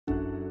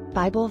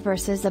Bible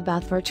verses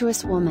about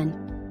virtuous women.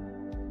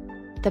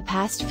 The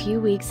past few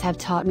weeks have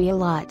taught me a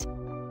lot.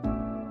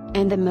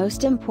 And the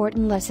most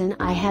important lesson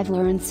I have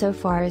learned so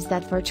far is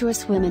that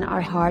virtuous women are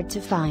hard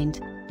to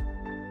find.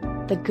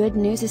 The good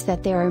news is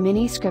that there are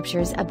many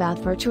scriptures about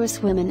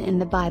virtuous women in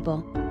the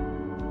Bible.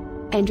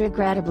 And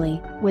regrettably,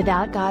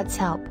 without God's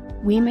help,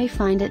 we may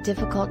find it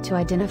difficult to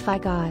identify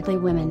godly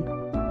women.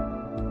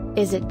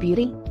 Is it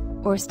beauty?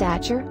 Or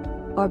stature?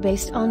 Or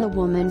based on a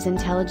woman's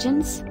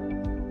intelligence?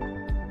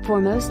 For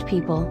most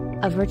people,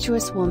 a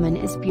virtuous woman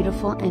is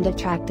beautiful and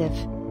attractive.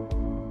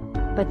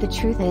 But the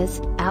truth is,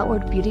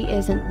 outward beauty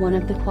isn't one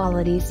of the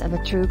qualities of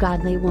a true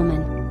godly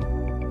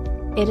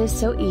woman. It is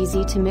so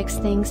easy to mix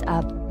things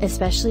up,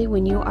 especially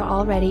when you are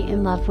already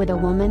in love with a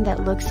woman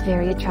that looks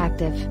very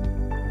attractive.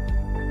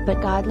 But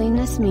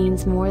godliness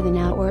means more than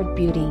outward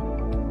beauty.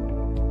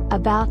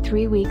 About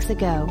 3 weeks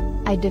ago,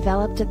 I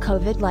developed a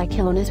COVID-like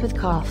illness with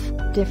cough,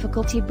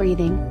 difficulty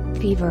breathing,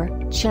 fever,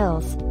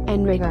 chills,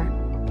 and rigor.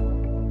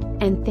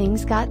 And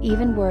things got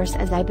even worse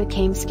as I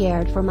became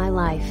scared for my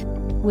life.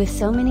 With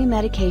so many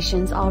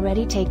medications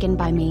already taken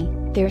by me,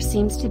 there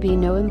seems to be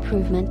no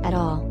improvement at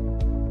all.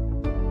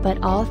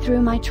 But all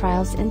through my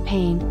trials and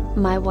pain,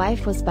 my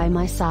wife was by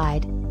my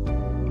side.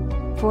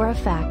 For a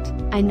fact,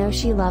 I know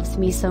she loves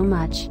me so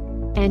much.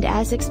 And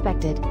as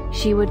expected,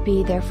 she would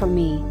be there for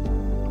me.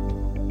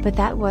 But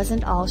that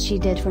wasn't all she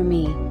did for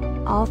me.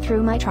 All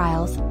through my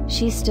trials,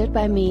 she stood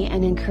by me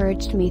and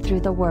encouraged me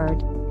through the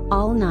Word.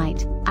 All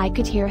night, I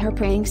could hear her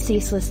praying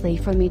ceaselessly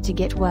for me to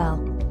get well.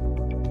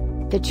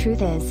 The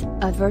truth is,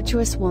 a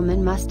virtuous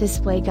woman must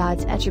display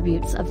God's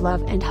attributes of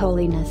love and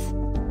holiness.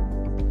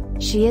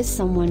 She is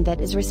someone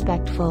that is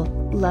respectful,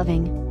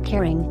 loving,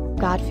 caring,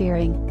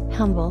 God-fearing,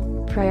 humble,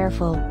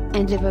 prayerful,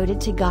 and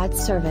devoted to God's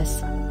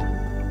service.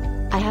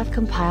 I have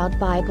compiled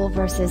Bible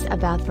verses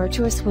about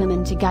virtuous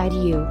women to guide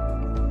you.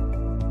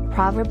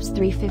 Proverbs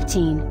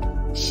 3:15.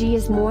 She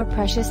is more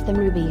precious than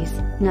rubies,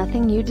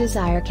 nothing you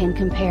desire can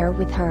compare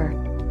with her.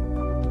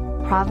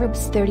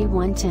 Proverbs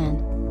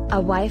 31:10.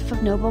 A wife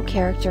of noble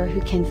character who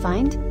can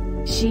find?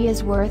 She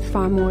is worth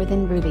far more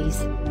than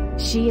rubies.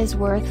 She is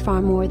worth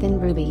far more than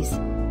rubies.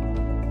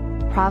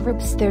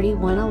 Proverbs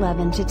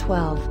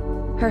 31:11-12.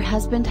 Her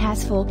husband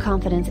has full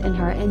confidence in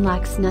her and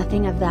lacks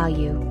nothing of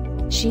value.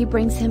 She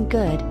brings him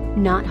good,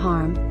 not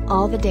harm,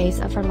 all the days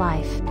of her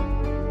life.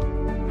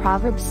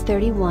 Proverbs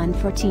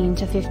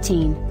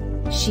 31:14-15.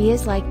 She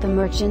is like the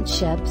merchant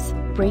ships,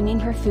 bringing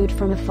her food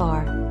from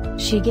afar.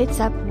 She gets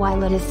up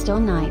while it is still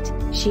night,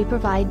 she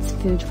provides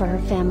food for her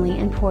family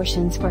and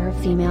portions for her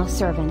female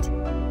servant.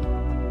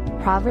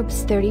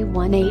 Proverbs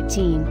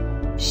 31:18.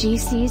 She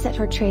sees that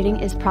her trading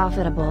is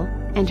profitable,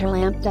 and her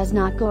lamp does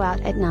not go out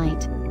at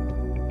night.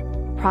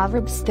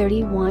 Proverbs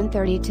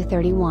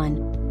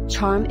 31:30-31.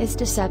 Charm is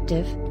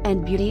deceptive,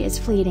 and beauty is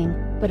fleeting,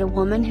 but a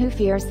woman who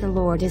fears the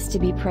Lord is to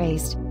be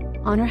praised.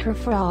 Honor her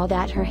for all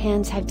that her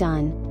hands have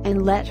done,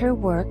 and let her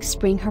works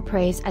bring her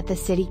praise at the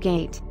city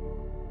gate.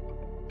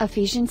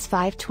 Ephesians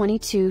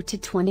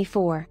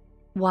 5:22-24.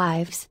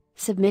 Wives,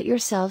 submit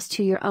yourselves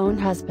to your own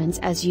husbands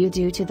as you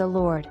do to the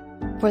Lord.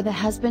 For the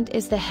husband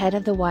is the head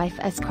of the wife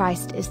as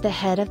Christ is the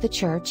head of the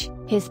church,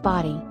 his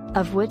body,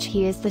 of which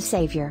he is the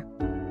Savior.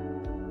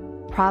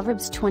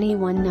 Proverbs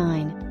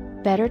 21:9.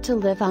 Better to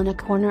live on a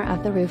corner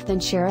of the roof than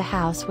share a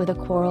house with a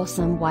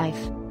quarrelsome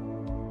wife.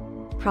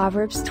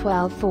 Proverbs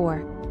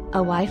 12:4.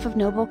 A wife of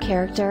noble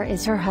character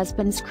is her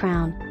husband's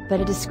crown,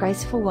 but a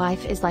disgraceful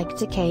wife is like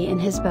decay in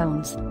his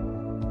bones.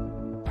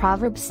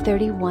 Proverbs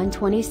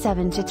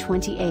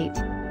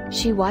 31:27-28.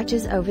 She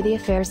watches over the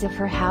affairs of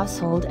her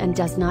household and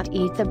does not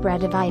eat the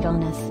bread of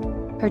idleness.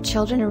 Her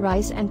children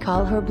arise and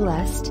call her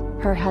blessed,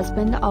 her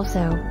husband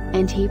also,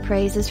 and he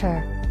praises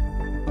her.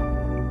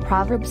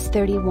 Proverbs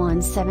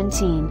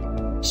 31:17.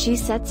 She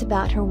sets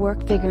about her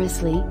work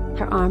vigorously,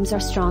 her arms are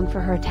strong for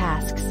her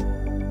tasks.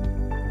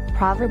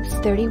 Proverbs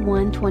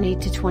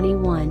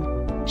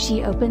 31:20-21.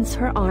 She opens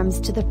her arms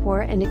to the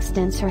poor and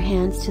extends her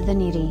hands to the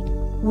needy.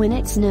 When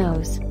it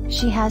snows,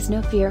 she has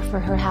no fear for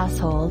her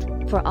household,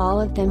 for all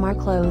of them are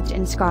clothed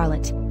in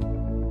scarlet.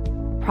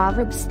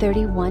 Proverbs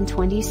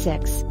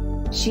 31:26.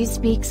 She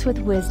speaks with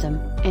wisdom,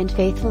 and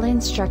faithful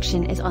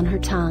instruction is on her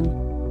tongue.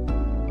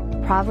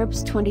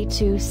 Proverbs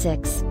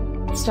 22:6.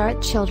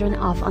 Start children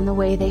off on the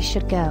way they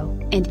should go,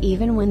 and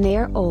even when they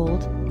are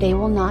old, they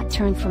will not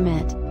turn from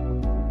it.